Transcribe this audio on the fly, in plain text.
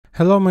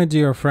Hello my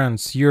dear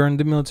friends, you're on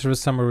the Military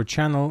Summary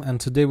channel, and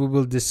today we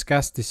will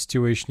discuss the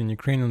situation in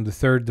Ukraine on the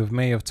 3rd of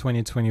May of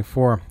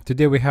 2024.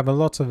 Today we have a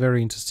lot of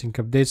very interesting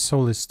updates,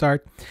 so let's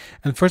start.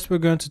 And first we're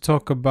going to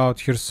talk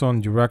about Kherson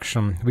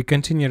direction. We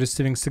continue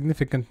receiving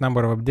significant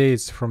number of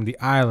updates from the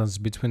islands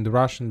between the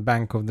Russian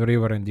bank of the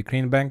river and the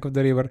Ukrainian bank of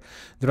the river.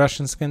 The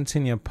Russians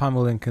continue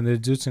pummeling and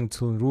reducing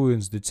to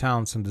ruins the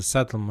towns and the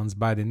settlements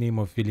by the name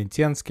of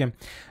Arkhanhelske,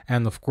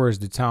 and of course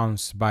the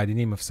towns by the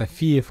name of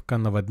Sofievka,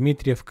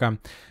 Novodmitrievka.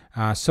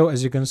 So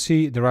as you can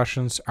see, the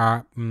Russians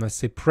are, let's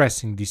say,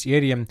 pressing this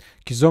area.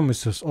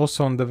 Kizomys is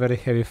also under very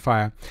heavy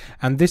fire.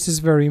 And this is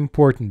very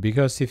important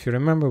because if you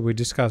remember, we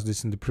discussed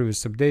this in the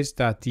previous updates,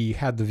 that the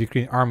head of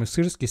Ukrainian army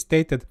Syrsky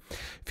stated a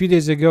few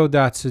days ago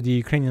that the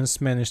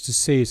Ukrainians managed to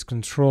seize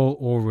control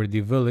over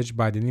the village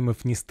by the name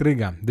of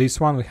Nistriga. This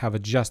one, we have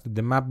adjusted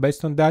the map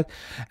based on that.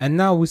 And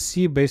now we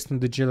see, based on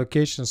the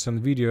geolocations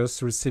and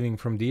videos receiving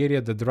from the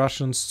area, that the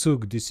Russians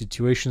took the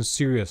situation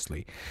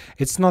seriously.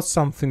 It's not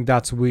something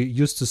that we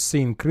used to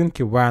see in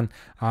Krynki when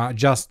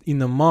just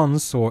in a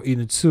month or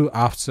in two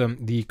after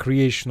the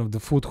creation of the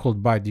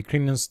foothold by the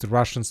Ukrainians, the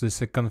Russians, let's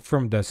say,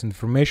 confirmed this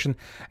information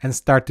and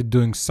started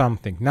doing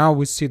something. Now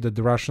we see that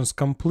the Russians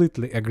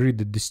completely agree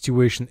that the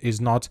situation is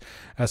not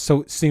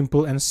so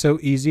simple and so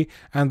easy,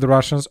 and the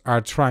Russians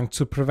are trying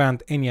to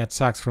prevent any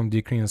attacks from the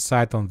Ukrainian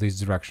side on this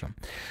direction.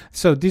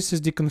 So this is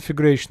the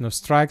configuration of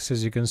strikes.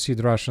 As you can see,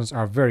 the Russians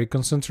are very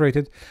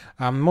concentrated.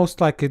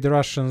 Most likely the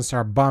Russians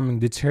are bombing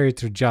the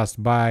territory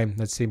just by,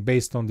 let's say,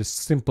 based on this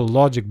simple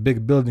logic: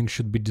 big buildings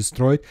should be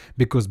destroyed,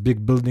 because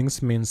big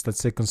buildings means, let's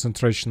say,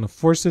 concentration of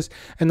forces.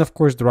 And of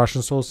course the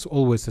Russians also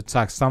always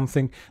attack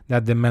something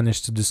that they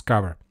manage to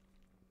discover.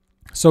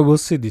 So we'll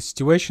see the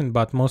situation,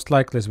 but most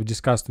likely, as we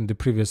discussed in the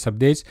previous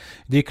updates,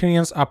 the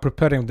Ukrainians are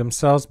preparing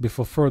themselves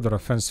before further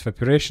offensive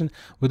operation,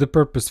 with the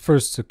purpose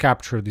first to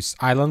capture these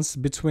islands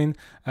between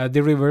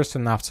the rivers,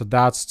 and after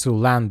that to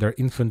land their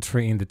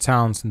infantry in the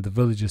towns and the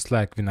villages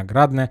like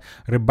Vinogradne,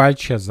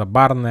 Rybalche,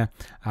 Zabarne,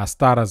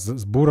 Stara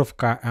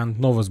Zburovka and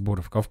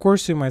Novozburovka. Of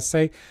course, you may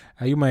say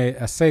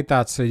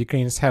that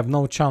Ukrainians have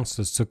no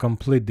chances to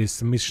complete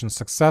this mission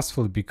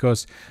successfully,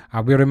 because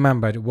we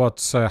remember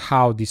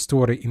how the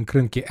story in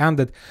Krynki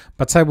ended.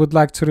 But I would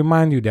like to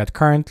remind you that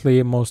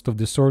currently most of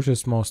the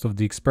sources, most of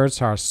the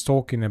experts are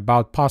talking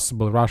about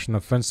possible Russian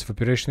offensive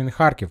operation in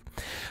Kharkiv.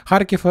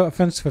 Kharkiv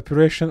offensive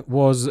operation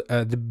was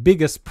the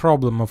biggest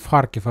problem of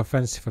Kharkiv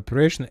offensive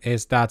operation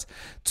is that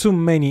too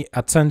much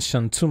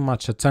attention, too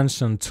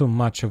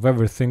much of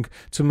everything,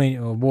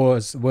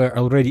 were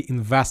already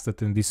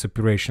invested in this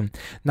operation.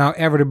 Now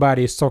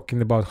everybody is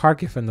talking about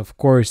Kharkiv, and of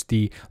course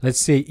let's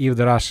say if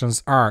the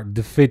Russians are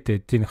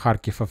defeated in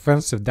Kharkiv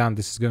offensive, then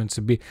this is going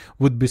to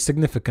would be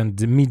significant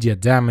media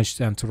damage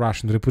and to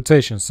Russian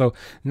reputation. So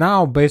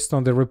now, based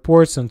on the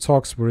reports and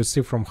talks we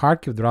receive from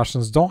Kharkiv, the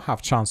Russians don't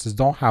have chances,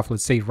 don't have,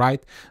 let's say,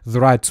 the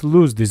right to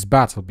lose this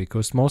battle,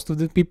 because most of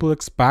the people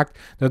expect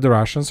that the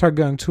Russians are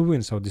going to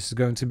win. So this is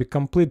going to be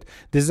complete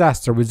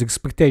disaster with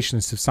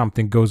expectations if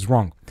something goes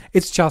wrong.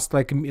 It's just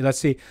like, let's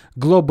say,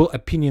 global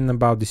opinion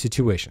about the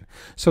situation.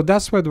 So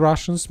that's why the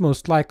Russians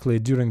most likely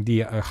during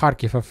the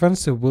Kharkiv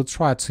offensive will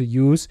try to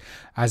use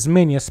as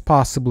many as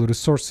possible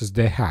resources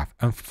they have.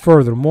 And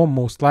furthermore,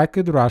 most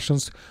likely the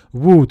Russians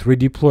would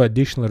redeploy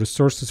additional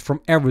resources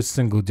from every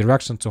single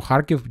direction to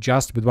Kharkiv,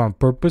 just with one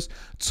purpose: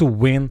 to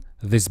win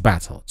this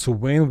battle, to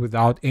win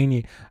without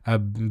any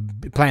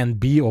plan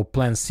B or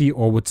plan C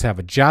or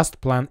whatever,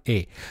 just plan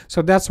A.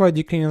 So that's why the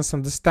Ukrainians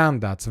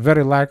understand that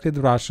very likely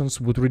the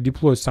Russians would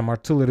redeploy some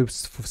artillery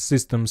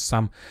systems,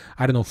 some,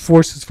 I don't know,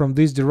 forces from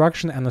this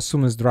direction, and as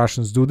soon as the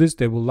Russians do this,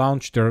 they will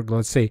launch their,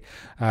 let's say,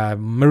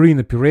 marine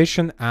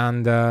operation,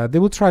 and they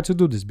will try to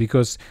do this,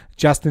 because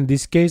just in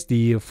this case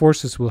the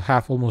forces will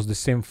have almost the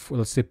same,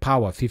 let's say,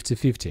 power,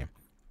 50-50.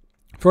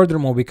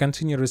 Furthermore, we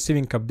continue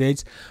receiving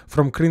updates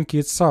from Krynki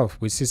itself.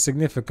 We see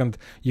significant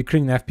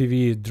Ukrainian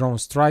FPV drone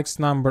strikes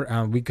number,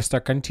 and we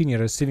continue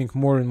receiving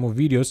more and more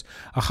videos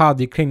of how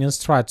the Ukrainians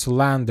try to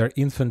land their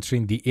infantry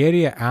in the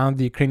area, and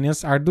the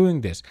Ukrainians are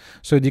doing this.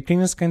 So the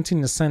Ukrainians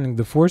continue sending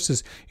the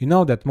forces. You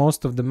know that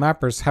most of the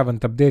mappers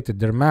haven't updated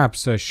their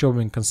maps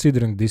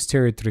considering this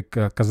territory,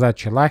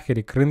 Kazachie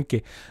Lahiri,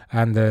 Krynki,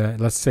 and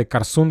let's say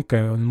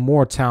Karsunka, and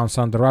more towns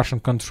under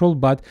Russian control.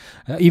 But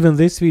even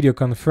this video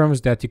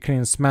confirms that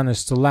Ukrainians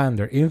managed to land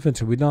their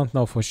infantry. We don't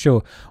know for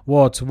sure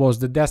what was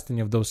the destiny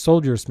of those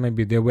soldiers.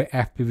 Maybe they were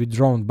FPV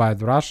droned by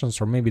the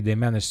Russians, or maybe they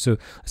managed to,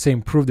 say,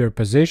 improve their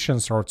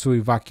positions or to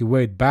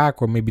evacuate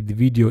back, or maybe the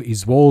video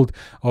is old,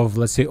 of,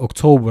 let's say,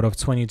 October of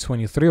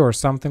 2023 or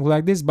something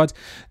like this. But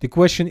the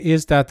question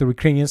is that the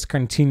Ukrainians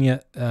continue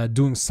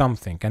doing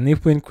something, and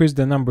if we increase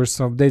the numbers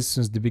of days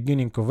since the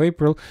beginning of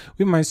April,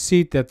 we might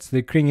see that the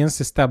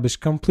Ukrainians establish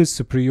complete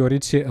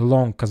superiority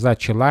along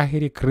Kazachie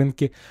Lahiri,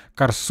 Krynki,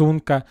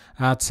 Karsunka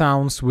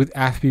towns, with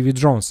FPV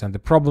drones, and the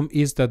problem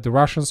is that the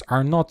Russians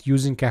are not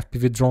using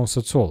FPV drones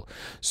at all.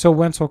 So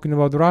when talking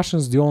about the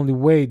Russians, the only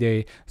way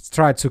they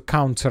try to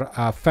counter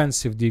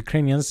offensive the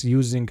Ukrainians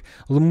using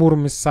Lemur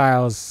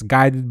missiles,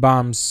 guided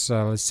bombs,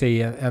 let's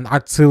say, and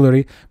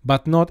artillery,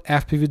 but not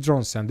FPV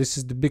drones. And this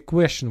is the big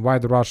question, why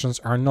the Russians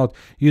are not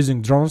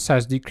using drones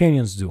as the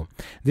Ukrainians do.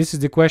 This is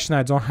the question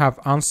I don't have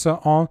answer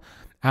on.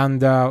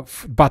 And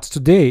but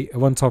today,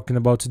 when talking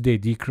about today,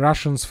 the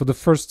Russians, for the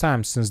first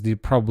time since the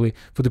probably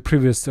for the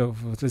previous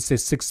let's say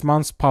 6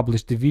 months,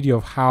 published the video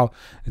of how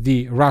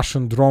the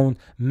Russian drone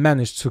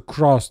managed to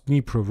cross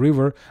Dnipro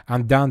River,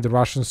 and then the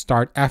Russians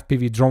start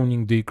FPV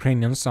droning the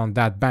Ukrainians on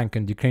that bank,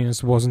 and the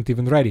Ukrainians wasn't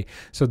even ready.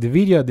 So the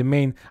video, the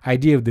main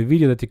idea of the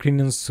video, that the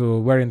Ukrainians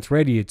weren't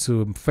ready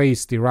to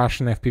face the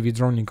Russian FPV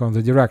droning on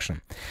the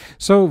direction.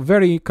 So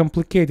very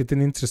complicated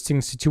and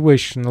interesting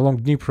situation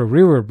along Dnipro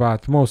River,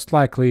 but most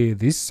likely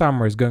this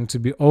summer is going to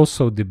be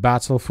also the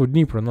battle for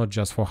Dnipro, not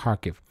just for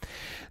Kharkiv.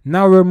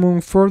 Now we're moving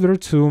further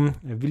to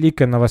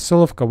Velika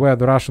Novosilovka, where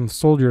the Russian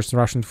soldiers and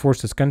Russian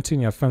forces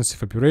continue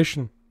offensive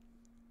operation.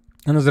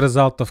 And as a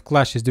result of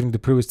clashes during the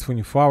previous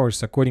 24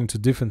 hours, according to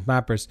different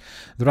mappers,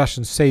 the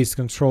Russians seized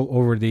control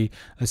over the,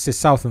 let's say,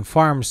 southern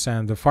farms,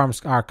 and the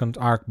farms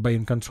are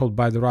being controlled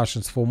by the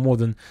Russians for more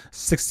than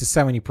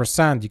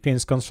 60-70%.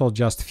 Ukrainians control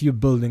just a few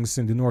buildings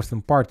in the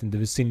northern part, in the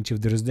vicinity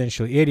of the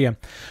residential area.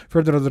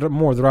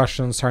 Furthermore, the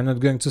Russians are not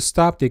going to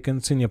stop. They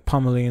continue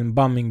pummeling and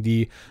bombing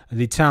the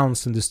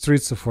towns and the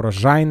streets of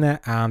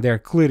Orozhaine, and they're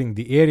clearing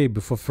the area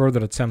before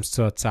further attempts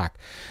to attack.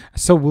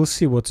 So we'll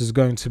see what is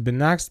going to be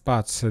next,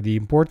 but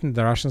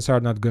the Russians are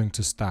not going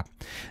to stop.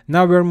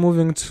 Now we're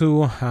moving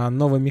to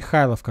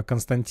Novomikhailivka,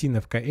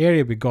 Konstantinovka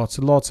area. We got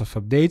lots of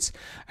updates,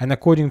 and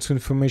according to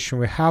information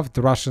we have,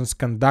 the Russians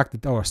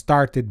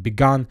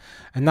begun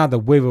another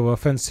wave of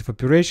offensive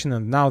operation,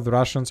 and now the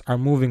Russians are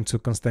moving to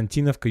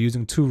Konstantinovka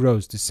using two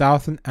roads, the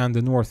southern and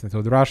the northern.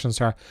 So the Russians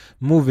are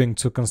moving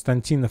to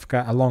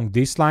Konstantinovka along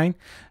this line,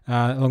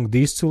 along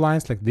these two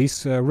lines, like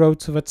this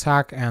road of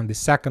attack, and the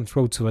second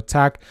road of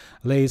attack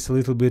lays a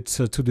little bit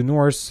to the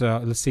north,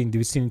 let's say in the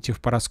vicinity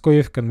of Paraskoyevka,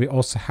 and we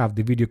also have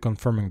the video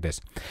confirming this.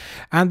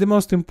 And the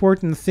most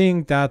important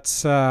thing,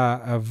 that's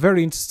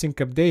very interesting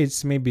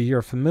updates. Maybe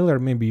you're familiar,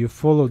 maybe you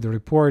follow the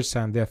reports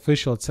and the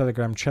official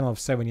Telegram channel of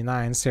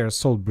 79th Air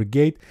Assault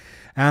Brigade.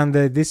 And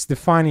this is the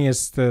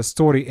funniest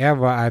story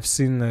ever I've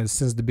seen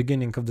since the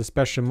beginning of the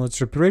special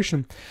military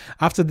operation.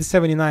 After the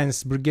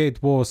 79th Brigade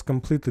was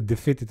completely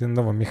defeated in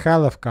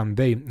Novomikhailivka, and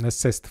they, let's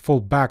say, fall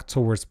back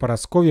towards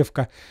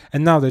Paraskoyevka,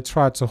 and now they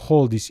try to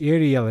hold this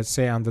area, let's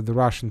say, under the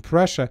Russian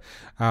pressure.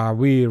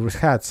 We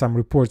had some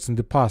reports in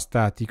the past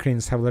that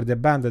Ukrainians have already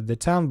abandoned the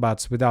town,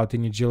 but without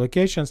any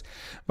geolocations.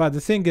 But the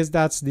thing is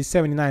that the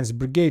 79th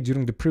Brigade,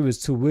 during the previous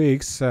 2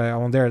 weeks,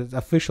 on their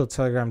official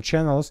Telegram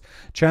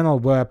channel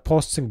were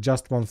posting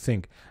just one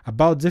thing: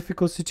 about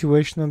difficult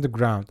situation on the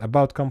ground,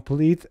 about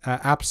complete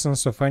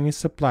absence of any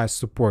supply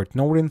support,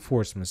 no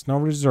reinforcements, no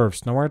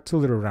reserves, no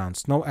artillery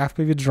rounds, no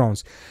FPV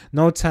drones,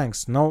 no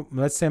tanks, no,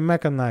 let's say,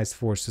 mechanized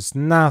forces,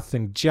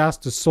 nothing,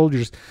 just the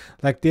soldiers.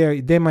 Like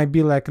they might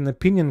be like an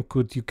opinion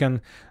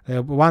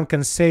one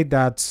can say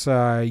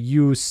that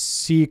you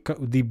see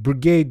the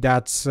brigade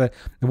that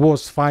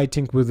was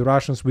fighting with the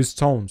Russians with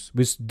stones,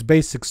 with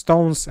basic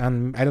stones,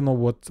 and I don't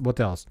know what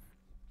else.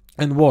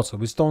 And water,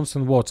 with stones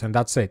and water, and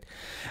that's it.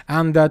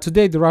 And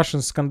today the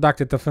Russians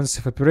conducted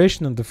offensive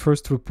operation, and the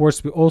first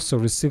reports we also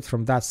received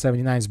from that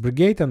 79th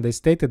Brigade, and they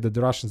stated that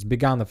the Russians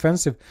began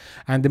offensive,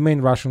 and the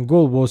main Russian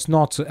goal was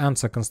not to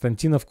enter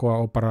Konstantinovka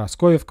or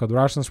Paraskoyevka. The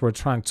Russians were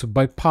trying to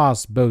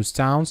bypass both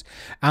towns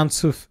and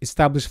to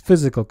establish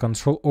physical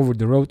control over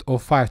the road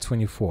of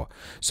 524.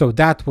 So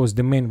that was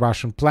the main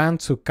Russian plan,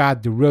 to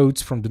cut the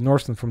roads from the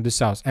north and from the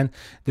south. And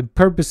the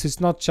purpose is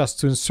not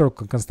just to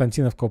encircle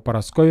Konstantinovka or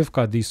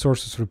Paraskoyevka. The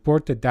sources reported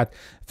that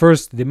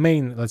first, the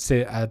main, let's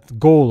say,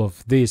 goal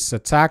of this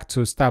attack,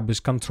 to establish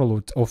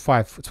control of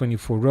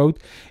 524 road,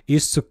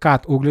 is to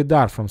cut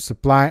Ugledar from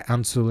supply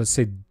and to, let's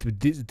say,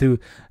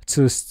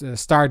 to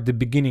start the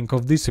beginning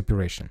of this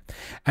operation.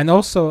 And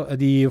also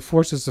the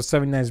forces of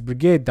 79th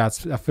Brigade,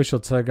 that's official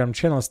Telegram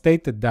channel,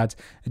 stated that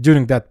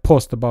during that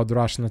post about the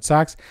Russian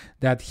attacks,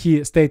 that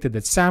he stated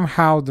that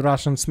somehow the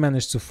Russians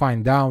managed to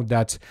find out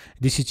that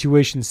the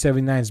situation in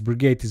 79th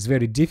Brigade is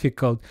very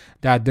difficult,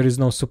 that there is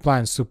no supply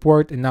and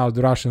support, and now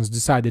the Russians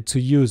decided to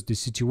use the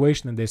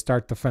situation and they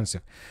start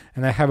offensive.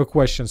 And I have a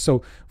question.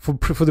 So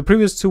for the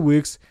previous 2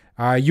 weeks,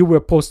 you were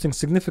posting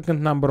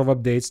significant number of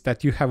updates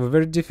that you have a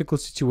very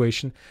difficult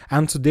situation,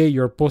 and today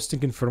you're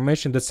posting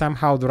information that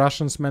somehow the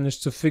Russians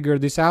managed to figure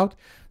this out.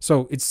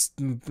 So it's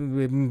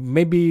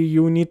maybe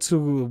you need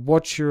to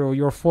watch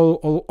your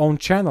full own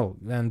channel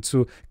and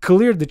to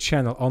clear the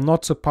channel, or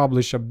not to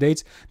publish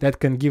updates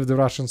that can give the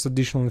Russians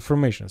additional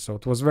information. So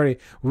it was very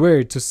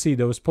weird to see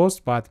those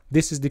posts, but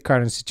this is the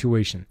current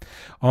situation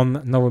on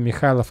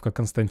Novomikhailivka,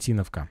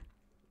 Konstantinovka.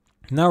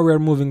 Now we are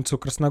moving to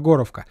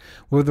Krasnogorovka,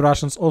 where the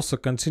Russians also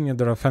continue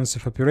their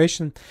offensive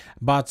operation,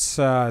 but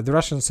the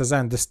Russians, as I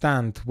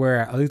understand,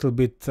 were a little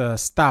bit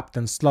stopped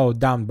and slowed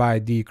down by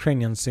the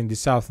Ukrainians in the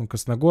south in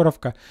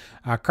Krasnogorovka.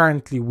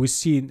 Currently, we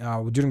see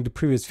during the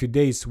previous few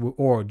days,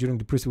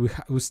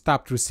 we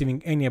stopped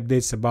receiving any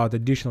updates about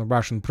additional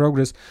Russian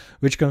progress,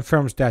 which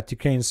confirms that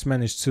Ukrainians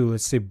managed to,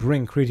 let's say,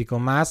 bring critical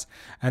mass,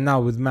 and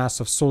now with mass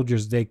of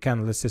soldiers, they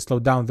can, let's say, slow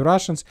down the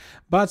Russians.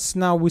 But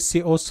now we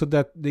see also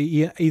that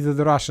either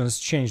the Russians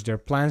changed their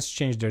plans,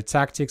 changed their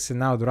tactics, and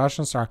now the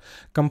Russians are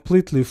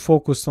completely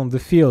focused on the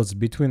fields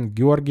between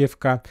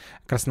Georgievka,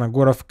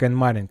 Krasnogorovka, and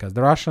Marinka.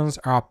 The Russians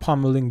are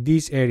pummeling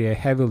this area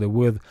heavily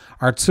with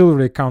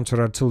artillery,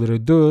 counter-artillery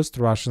duels.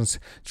 The Russians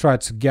try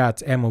to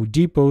get ammo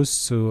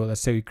depots to,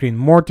 let's say, Ukraine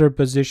mortar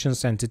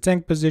positions,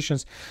 anti-tank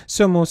positions.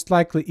 So most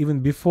likely, even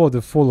before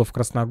the fall of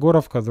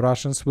Krasnogorovka, the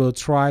Russians will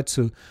try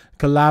to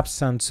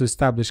collapse and to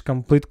establish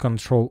complete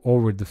control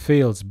over the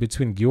fields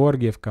between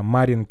Georgievka,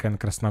 Marinka, and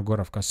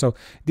Krasnogorovka. So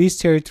this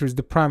territory is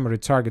the primary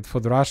target for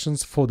the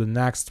Russians for the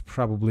next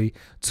probably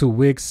 2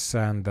 weeks,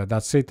 and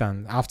that's it.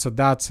 And after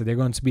that, they're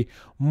going to be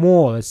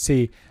more, let's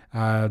say,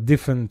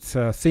 different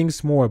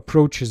things, more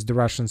approaches the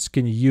Russians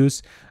can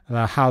use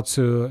how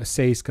to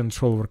seize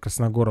control over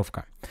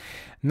Krasnogorovka.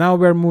 Now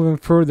we're moving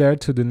further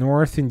to the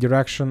north in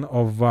direction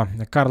of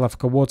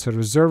Karlovka water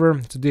reservoir.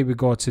 Today we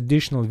got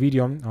additional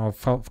video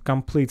of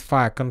complete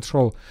fire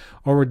control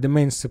over the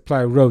main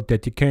supply road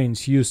that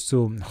Ukrainians used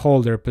to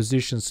hold their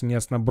positions in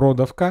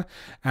Yasnobrodovka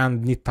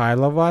and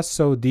Nitailova.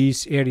 So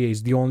this area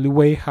is the only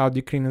way how the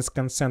Ukrainians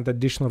can send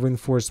additional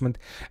reinforcement,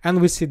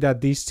 and we see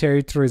that this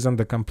territory is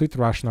under complete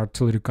Russian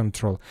artillery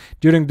control.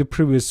 During the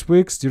previous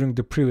weeks, during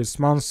the previous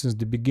months, since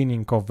the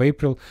beginning of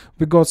April,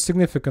 we got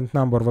significant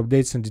number of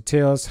updates and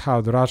details how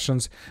the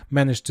Russians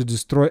managed to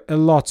destroy a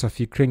lot of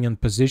Ukrainian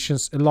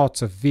positions, a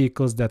lot of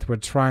vehicles that were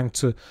trying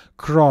to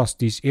cross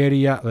this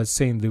area, let's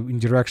say in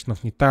direction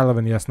of Nitailov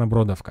and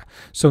Yasnobrodovka.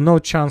 So no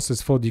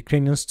chances for the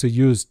Ukrainians to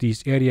use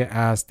this area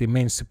as the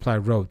main supply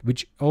road,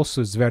 which also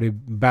is very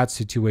bad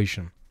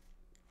situation.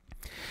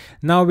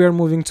 Now we are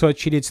moving to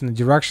Очеретино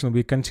direction.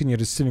 We continue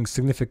receiving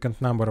significant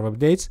number of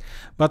updates,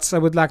 but I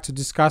would like to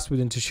discuss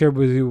with and to share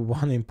with you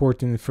one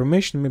important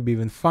information, maybe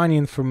even funny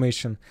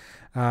information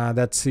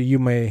that you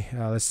may,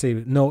 let's say,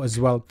 know as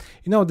well.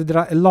 You know that there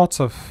are a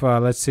lot of,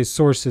 let's say,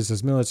 sources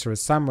as military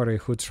summary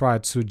who try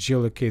to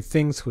geolocate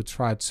things, who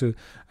try to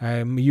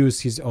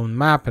use his own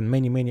map and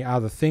many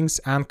other things.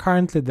 And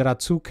currently there are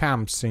two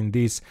camps in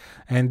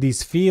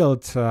this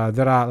field.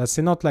 There are, let's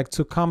say, not like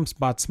two camps,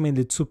 but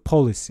mainly two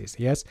policies.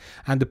 Yes,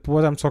 and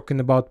what I'm talking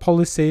about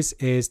policies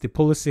is the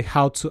policy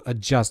how to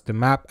adjust the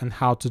map and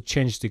how to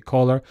change the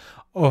color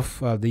of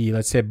the,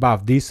 let's say,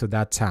 above this or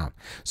that town.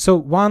 So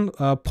one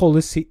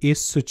policy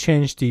is to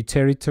change the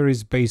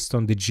territories based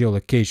on the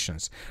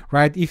geolocations,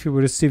 right? If you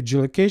receive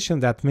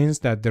geolocation, that means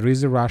that there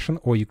is a Russian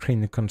or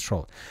Ukrainian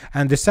control.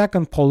 And the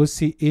second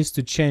policy is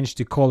to change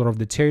the color of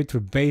the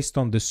territory based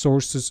on the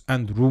sources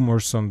and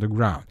rumors on the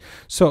ground.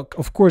 So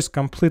of course,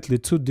 completely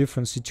two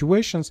different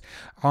situations.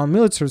 On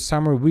military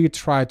summary, we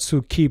try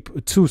to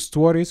keep two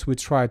stories. We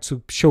try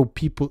to show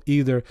people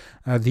either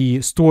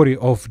the story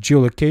of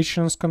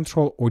geolocations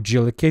control or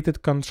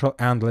geolocated control,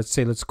 and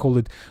let's call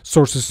it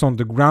sources on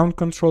the ground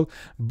control.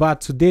 But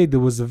today there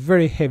was a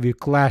very heavy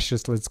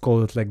clashes, let's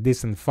call it like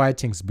this, and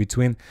fightings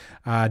between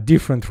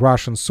different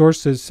Russian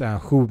sources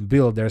who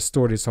build their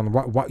stories on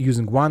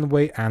using one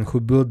way and who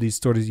build these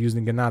stories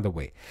using another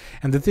way.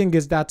 And the thing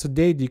is that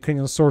today the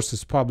Ukrainian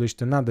sources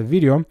published another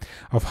video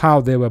of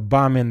how they were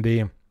bombing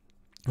the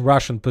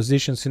Russian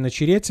positions in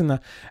Очеретино,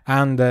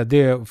 and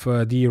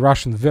the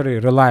Russian very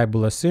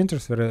reliable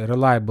centers, very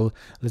reliable,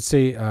 let's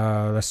say,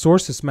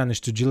 sources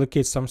managed to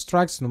geolocate some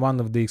strikes, and one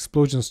of the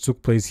explosions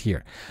took place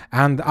here.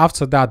 And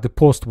after that, the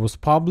post was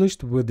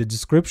published with the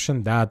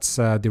description that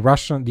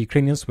the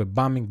Ukrainians were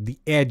bombing the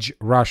edge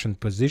Russian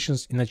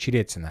positions in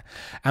Очеретино.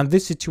 And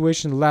this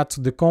situation led to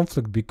the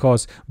conflict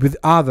because with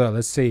other,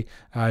 let's say,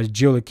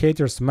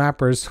 geolocators,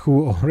 mappers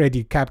who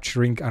already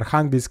capturing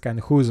Arkhanhelske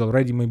and who is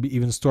already maybe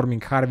even storming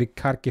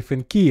Kharkiv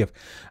and Kiev,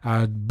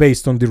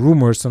 based on the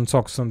rumors and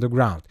talks on the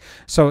ground.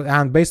 So,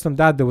 and based on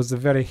that, there was a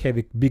very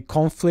heavy, big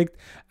conflict.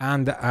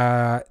 And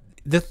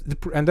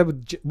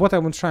what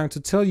I'm trying to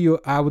tell you,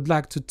 I would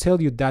like to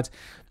tell you that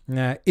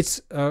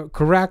it's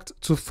correct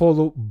to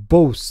follow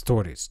both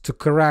stories,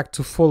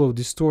 to follow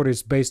the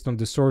stories based on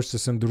the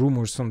sources and the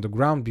rumors on the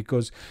ground,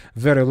 because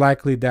very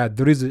likely that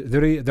there is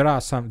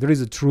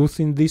a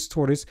truth in these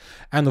stories.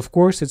 And of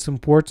course, it's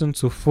important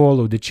to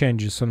follow the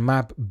changes on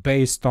map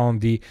based on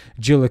the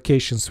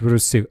geolocations we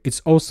receive. It's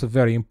also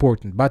very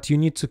important, but you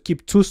need to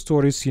keep two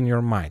stories in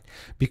your mind,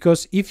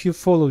 because if you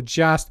follow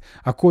just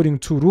according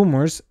to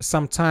rumors,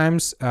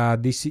 sometimes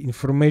this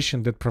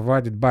information that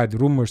provided by the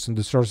rumors and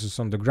the sources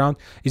on the ground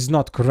is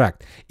not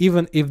correct,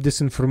 even if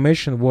this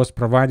information was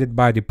provided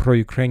by the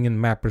pro-Ukrainian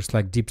mappers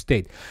like Deep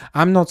State.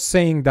 I'm not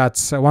saying that,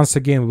 once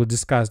again, we'll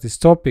discuss this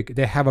topic.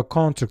 They have a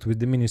contract with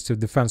the Ministry of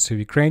Defense of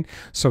Ukraine,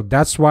 so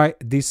that's why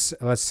this,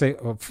 let's say,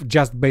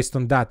 just based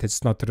on that,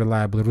 it's not a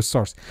reliable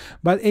resource.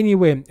 But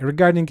anyway,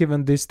 regarding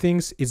even these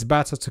things, it's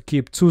better to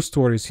keep two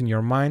stories in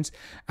your minds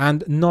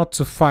and not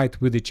to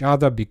fight with each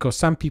other, because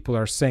some people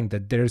are saying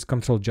that there is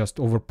control just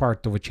over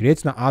part of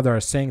Ocheretino. Others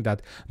are saying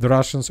that the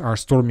Russians are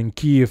storming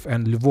Kiev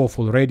and Lvov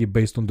already,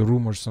 based on the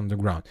rumors on the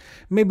ground.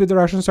 Maybe the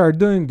Russians are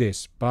doing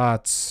this,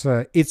 but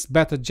it's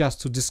better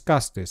just to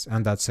discuss this,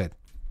 and that's it.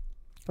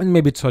 And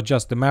maybe to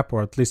adjust the map,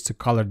 or at least to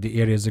color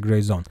the area as a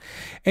gray zone.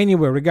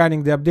 Anyway,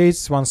 regarding the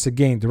updates, once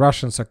again, the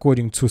Russians,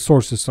 according to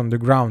sources on the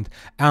ground,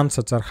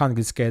 answered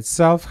Arkhanhelske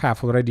itself,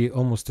 have already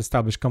almost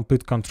established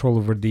complete control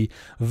over the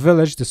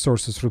village. The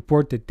sources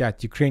reported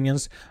that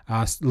Ukrainians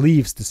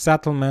leaves the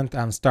settlement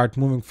and start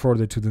moving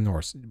further to the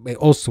north.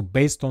 Also,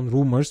 based on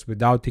rumors,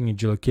 without any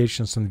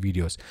geolocations and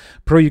videos.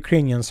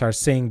 Pro-Ukrainians are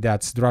saying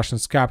that the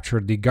Russians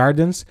captured the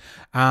gardens,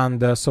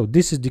 and so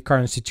this is the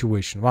current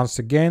situation. Once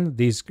again,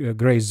 this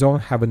gray zone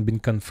haven't been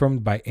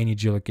confirmed by any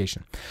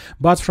geolocation.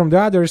 But from the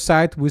other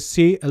side, we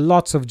see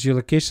lots of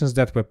geolocations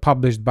that were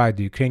published by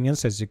the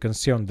Ukrainians, as you can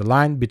see on the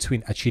line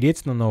between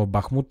Ocheretino,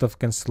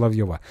 Novobakhmutovka and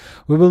Solovyova.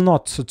 We will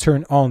not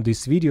turn on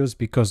these videos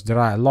because there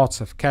are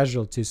lots of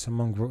casualties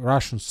among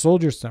Russian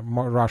soldiers and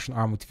Russian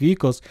armored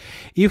vehicles.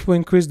 If we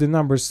increase the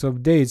numbers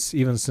of days,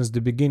 even since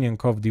the beginning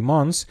of the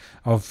months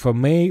of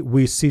May,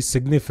 we see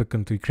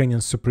significant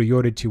Ukrainian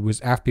superiority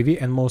with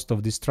FPV, and most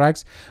of the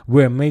strikes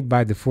were made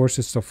by the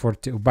forces of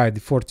by the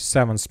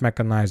 47th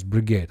Mechanized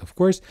Brigade, of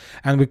course,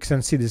 and we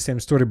can see the same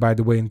story, by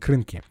the way, in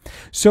Krinky.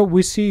 So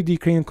we see the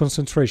Ukrainian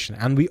concentration,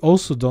 and we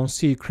also don't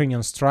see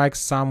Ukrainian strikes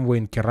somewhere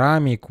in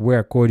Keramik, where,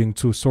 according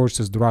to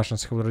sources, the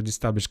Russians have already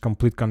established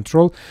complete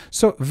control.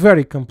 So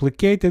very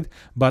complicated,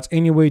 but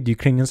anyway, the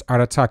Ukrainians are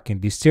attacking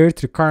this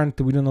territory.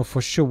 Currently, we don't know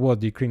for sure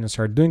what the Ukrainians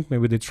are doing.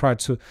 Maybe they try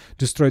to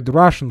destroy the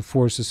Russian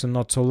forces and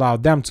not to allow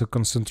them to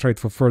concentrate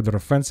for further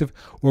offensive,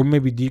 or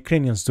maybe the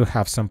Ukrainians do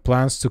have some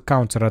plans to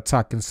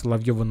counterattack in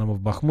Solovyovo and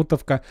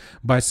Novobakhmutovka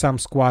by some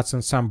squads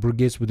and some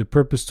brigades with the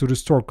purpose to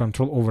restore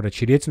control over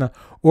Ocheretino,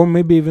 or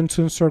maybe even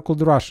to encircle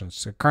the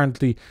Russians.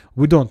 Currently,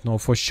 we don't know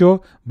for sure,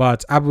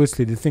 but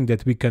obviously the thing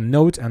that we can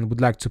note and would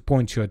like to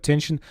point your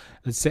attention,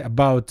 let's say,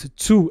 about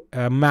two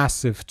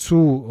massive,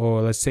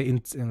 or let's say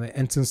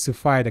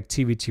intensified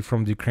activity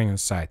from the Ukrainian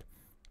side.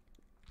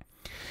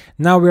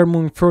 Now we are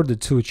moving further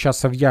to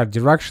Chasiv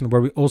direction, where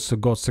we also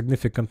got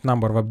significant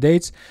number of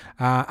updates.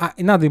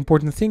 Another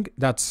important thing,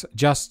 that's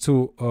just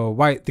to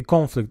why the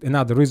conflict,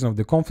 another reason of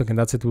the conflict, and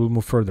that's it, we'll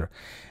move further,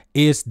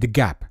 is the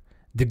gap.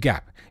 The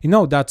gap. You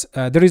know that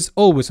there is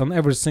always on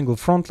every single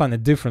front line a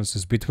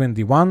differences between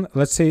the one,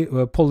 let's say,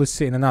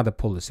 policy and another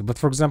policy. But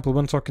for example,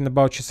 when talking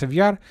about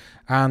Chasiv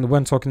and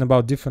when talking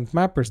about different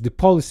mappers, the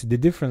policy, the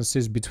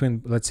differences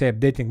between, let's say,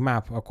 updating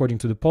map according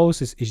to the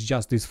policies is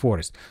just this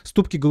forest.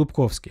 Stupki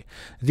Golubkovsky.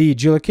 The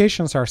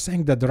geolocations are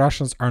saying that the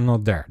Russians are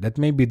not there, that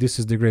maybe this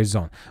is the gray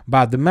zone.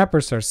 But the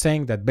mappers are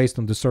saying that based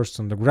on the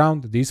sources on the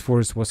ground, this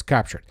forest was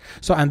captured.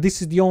 So, and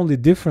this is the only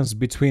difference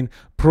between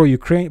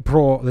pro-Ukraine,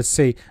 let's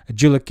say,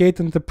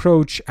 geolocated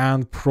approach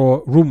and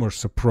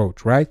pro-rumors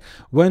approach, right?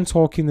 When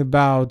talking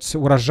about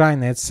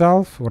Urozhaina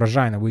itself,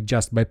 Urozhaina, we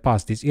just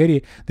bypassed this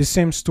area, the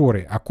same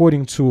story.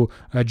 According to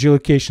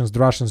geolocations, the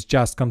Russians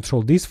just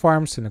control these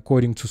farms, and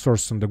according to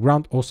sources on the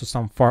ground, also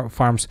some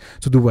farms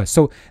to the west.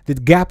 So the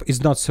gap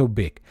is not so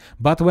big.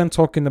 But when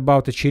talking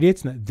about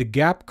Ocheretino, the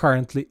gap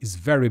currently is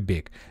very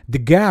big. The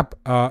gap,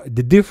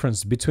 the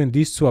difference between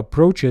these two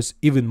approaches,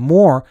 even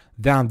more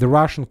than the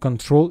Russian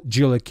control,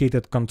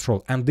 geolocated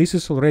control. And this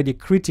is already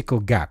critical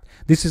gap.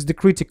 This is the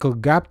critical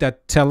gap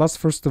that tell us,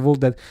 first of all,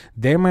 that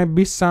there might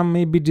be some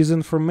maybe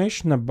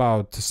disinformation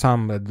about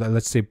some,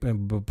 let's say,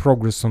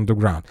 progress on the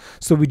ground.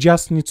 So we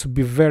just need to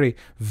be very,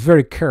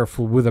 very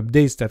careful with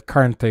updates that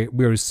currently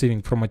we're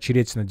receiving from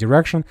Ocheretino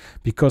direction,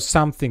 because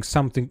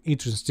something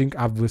interesting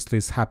obviously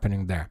is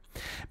happening there.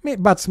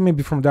 But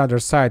maybe from the other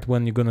side,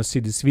 when you're gonna see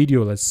this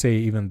video, let's say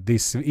even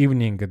this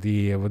evening,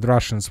 the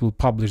Russians will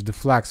publish the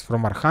flags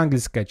from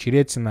Arkhanhelske,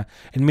 Ocheretino,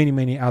 and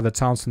many other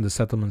towns and the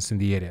settlements in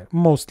the area.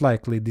 Most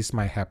likely this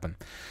might happen.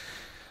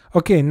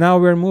 Okay, now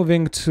we're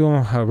moving to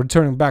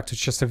returning back to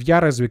Chasiv.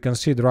 As we can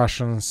see, the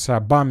Russians are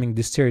bombing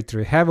this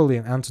territory heavily,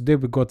 and today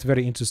we got a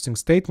very interesting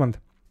statement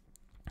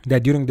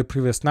that during the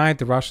previous night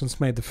the Russians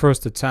made the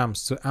first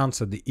attempts to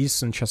answer the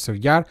eastern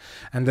Chasiv,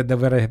 and that there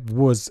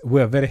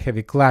were very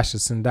heavy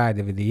clashes in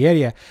the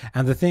area.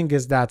 And the thing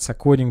is that,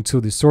 according to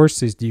the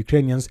sources, the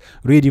Ukrainians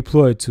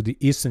redeployed to the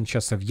eastern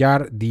Chasiv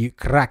the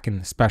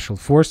Kraken special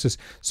forces.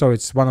 So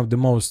it's one of the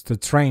most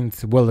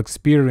trained, well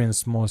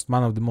experienced,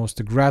 one of the most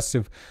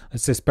aggressive,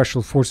 let's say,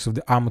 special forces of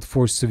the armed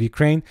forces of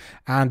Ukraine.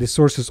 And the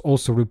sources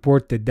also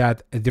reported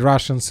that the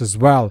Russians as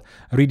well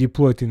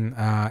redeployed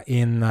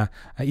in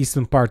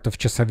eastern part of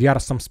Chasiv Chasiv Yar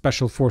some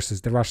special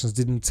forces. The Russians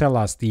didn't tell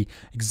us the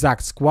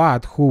exact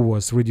squad who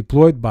was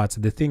redeployed, but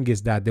the thing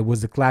is that there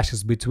was the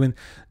clashes between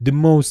the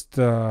most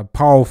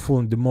powerful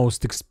and the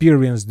most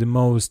experienced, the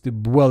most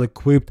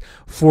well-equipped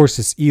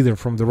forces, either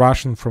from the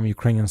Russian, from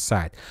Ukrainian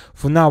side.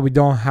 For now, we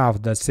don't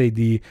have, let's say,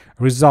 the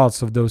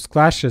results of those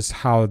clashes,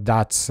 how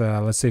that,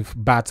 let's say,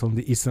 battle in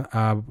the eastern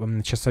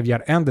Chasiv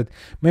Yar ended.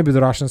 Maybe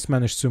the Russians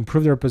managed to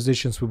improve their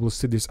positions. We will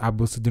see this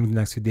obviously during the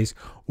next few days,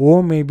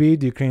 or maybe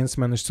the Ukrainians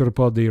managed to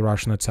repel the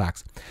Russian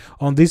attacks.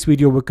 On this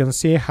video, we can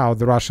see how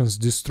the Russians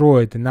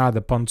destroyed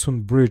another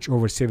pontoon bridge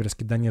over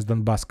Seversky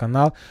Donetsk-Donbass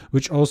Canal,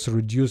 which also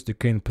reduced the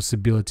Ukrainian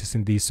possibilities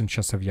in the eastern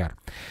Chasiv Yar.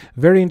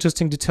 Very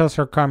interesting details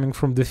are coming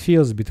from the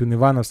fields between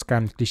Ivanovska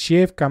and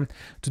Klishevka.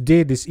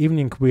 Today, this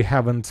evening, we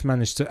haven't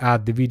managed to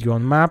add the video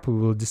on map. We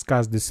will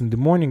discuss this in the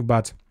morning,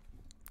 but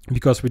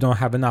because we don't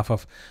have enough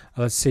of,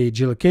 let's say,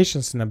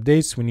 geolocations and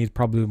updates, we need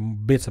probably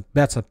a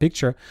better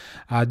picture.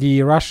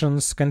 The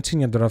Russians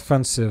continued their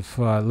offensive,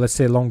 let's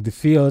say, along the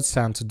fields,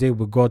 and today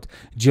we got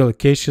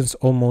geolocations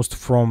almost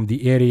from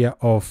the area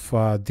of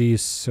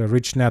this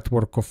rich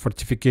network of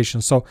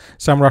fortifications. So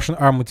some Russian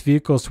armored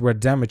vehicles were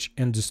damaged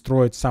and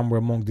destroyed somewhere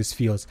among these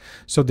fields.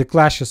 So the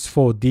clashes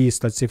for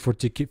these, let's say,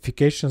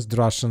 fortifications, the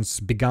Russians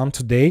began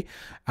today,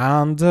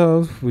 and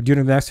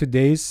during the next few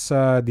days,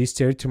 this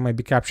territory might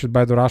be captured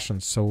by the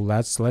Russians. So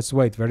let's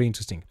wait. Very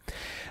interesting.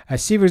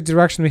 Sever's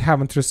direction, we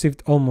haven't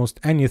received almost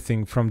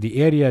anything from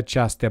the area,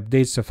 just the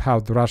updates of how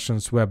the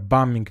Russians were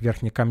bombing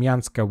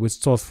Verkhnyokamyanska with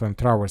Sos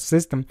flamethrower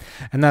system.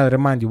 And I'll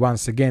remind you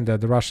once again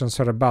that the Russians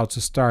are about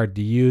to start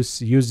the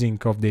using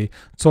of the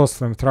Sos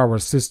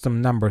flamethrower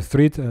system number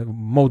 3,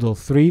 model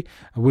 3,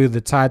 with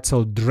the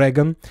title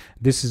Dragon.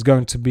 This is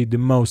going to be the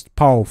most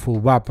powerful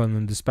weapon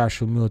in the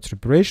special military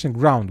operation,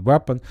 ground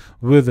weapon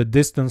with a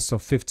distance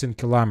of 15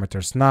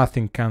 kilometers.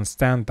 Nothing can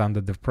stand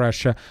under the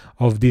pressure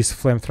of this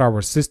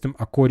flamethrower system,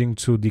 according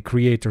to the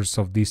creators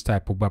of this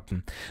type of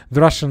weapon.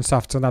 The Russians,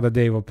 after another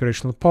day of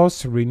operational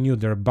pause,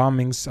 renewed their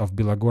bombings of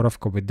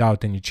Bilogorovka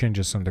without any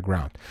changes on the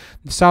ground.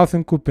 The south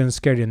in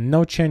Kupiansk area,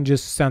 no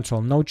changes.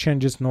 Central, no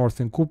changes. North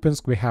in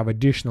Kupiansk, we have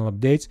additional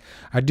updates,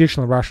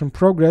 additional Russian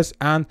progress,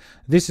 and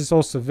this is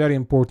also a very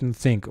important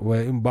thing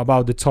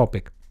about the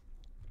topic.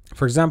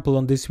 For example,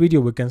 on this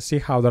video, we can see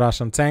how the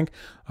Russian tank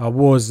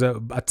was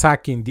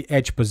attacking the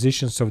edge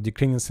positions of the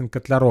Ukrainians in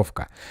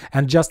Kotlarovka.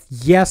 And just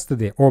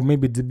yesterday, or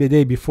maybe the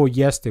day before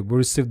yesterday, we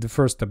received the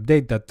first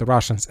update that the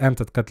Russians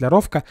entered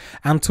Kotlarovka.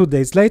 And 2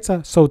 days later,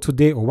 so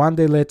today or 1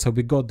 day later,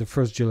 we got the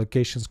first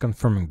geolocations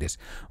confirming this.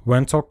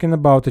 When talking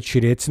about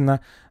Ocheretina,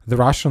 the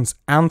Russians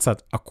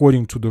entered,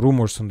 according to the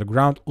rumors on the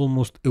ground,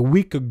 almost a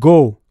week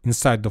ago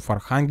inside of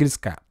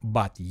Arkhanhelske,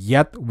 but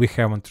yet we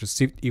haven't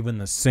received even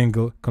a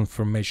single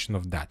confirmation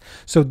of that.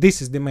 So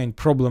this is the main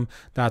problem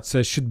that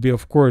should be,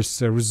 of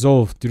course,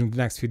 resolved during the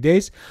next few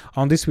days.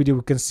 On this video,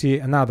 we can see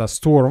another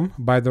storm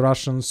by the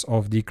Russians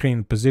of the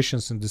Ukrainian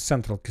positions in the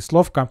central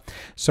Kislovka.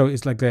 So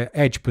it's like the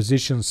edge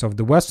positions of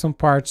the western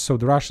part. So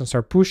the Russians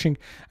are pushing,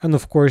 and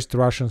of course the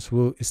Russians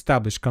will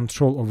establish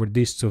control over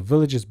these two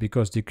villages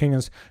because the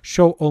Ukrainians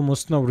show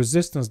almost no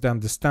resistance. They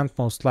understand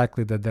most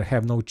likely that they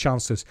have no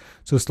chances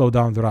to slow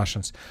down the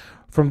Russians.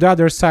 From the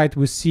other side,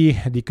 we see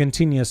the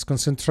continuous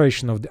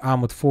concentration of the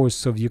armored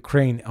forces of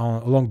Ukraine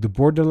along the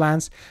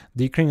borderlands.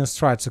 The Ukrainians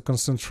try to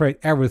concentrate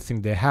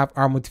everything they have,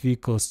 armored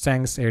vehicles,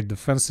 tanks, air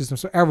defense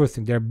systems, so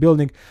everything. They're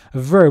building a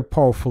very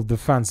powerful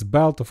defense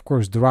belt. Of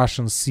course, the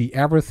Russians see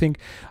everything.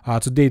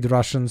 Today, the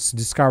Russians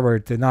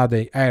discovered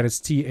another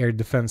IRST air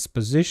defense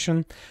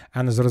position,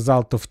 and as a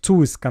result of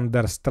 2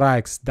 Iskander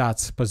strikes,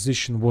 that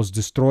position was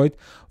destroyed.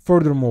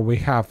 Furthermore, we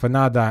have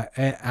another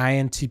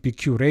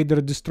INTPQ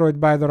radar destroyed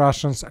by the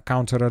Russians, a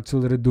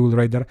counter-artillery dual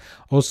radar,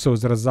 also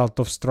as a result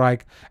of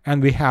strike.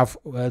 And we have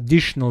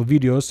additional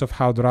videos of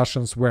how the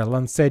Russians were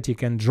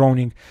Lancetic and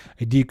droning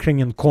the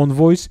Ukrainian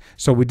convoys.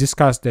 So we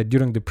discussed that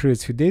during the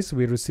previous few days.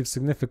 We received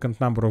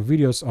significant number of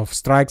videos of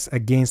strikes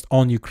against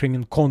on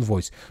Ukrainian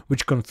convoys,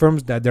 which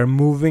confirms that they're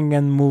moving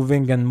and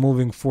moving and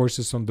moving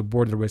forces on the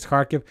border with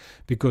Kharkiv,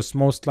 because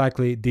most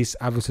likely this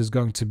obviously is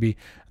going to be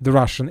the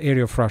Russian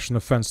area of Russian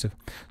offensive.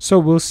 So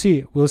we'll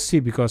see,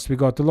 because we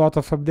got a lot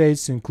of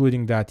updates,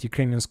 including that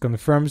Ukrainians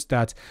confirms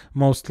that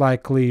most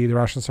likely the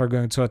Russians are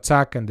going to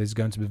attack, and it's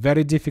going to be a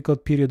very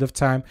difficult period of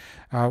time.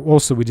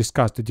 Also, we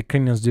discussed that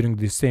Ukrainians during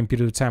the same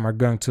period of time are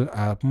going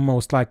to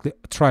most likely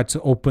try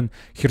to open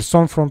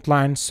Kherson front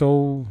line.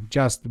 So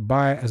just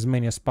buy as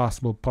many as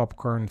possible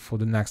popcorn for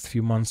the next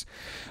few months.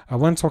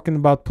 When talking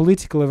about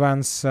political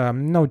events,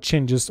 no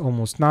changes,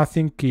 almost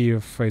nothing.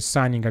 Kyiv is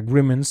signing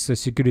agreements,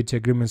 security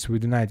agreements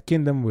with the United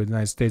Kingdom, with the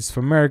United States of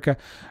America.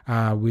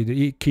 With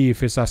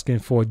Kyiv is asking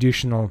for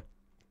additional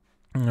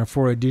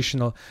for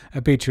additional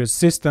Patriot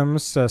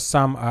systems.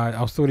 Some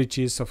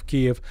authorities of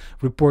Kiev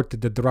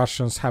reported that the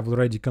Russians have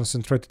already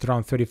concentrated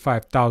around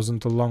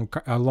 35,000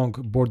 along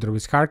border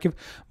with Kharkiv,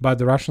 but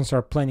the Russians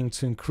are planning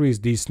to increase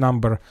this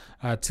number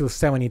till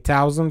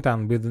 70,000,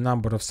 and with the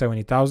number of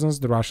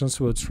 70,000 the Russians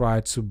will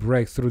try to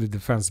break through the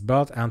defense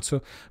belt and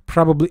to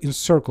probably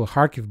encircle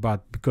Kharkiv,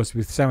 but because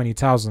with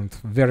 70,000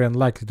 very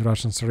unlikely the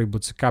Russians are able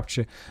to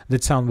capture the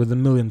town with a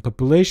million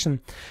population.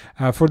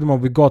 Furthermore,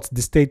 we got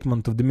the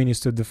statement of the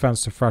Minister of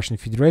Defense of Russian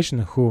Federation,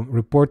 who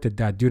reported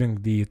that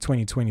during the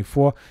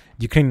 2024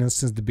 the Ukrainians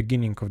since the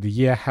beginning of the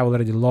year have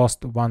already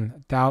lost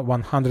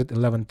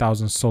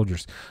 111,000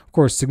 soldiers. Of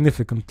course,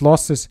 significant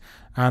losses,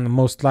 and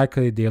most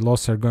likely the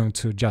losses are going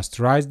to just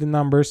rise the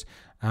numbers,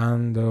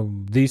 and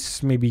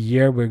this maybe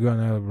year we're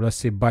gonna, let's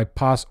say,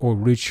 bypass or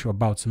reach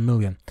about 1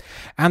 million.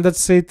 And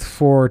that's it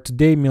for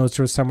today.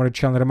 Military Summary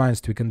channel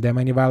reminds to condemn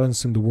any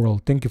violence in the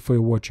world. Thank you for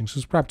your watching.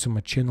 Subscribe to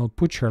my channel,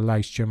 put your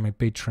likes, share my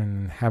Patreon,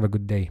 and have a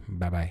good day.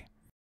 Bye bye.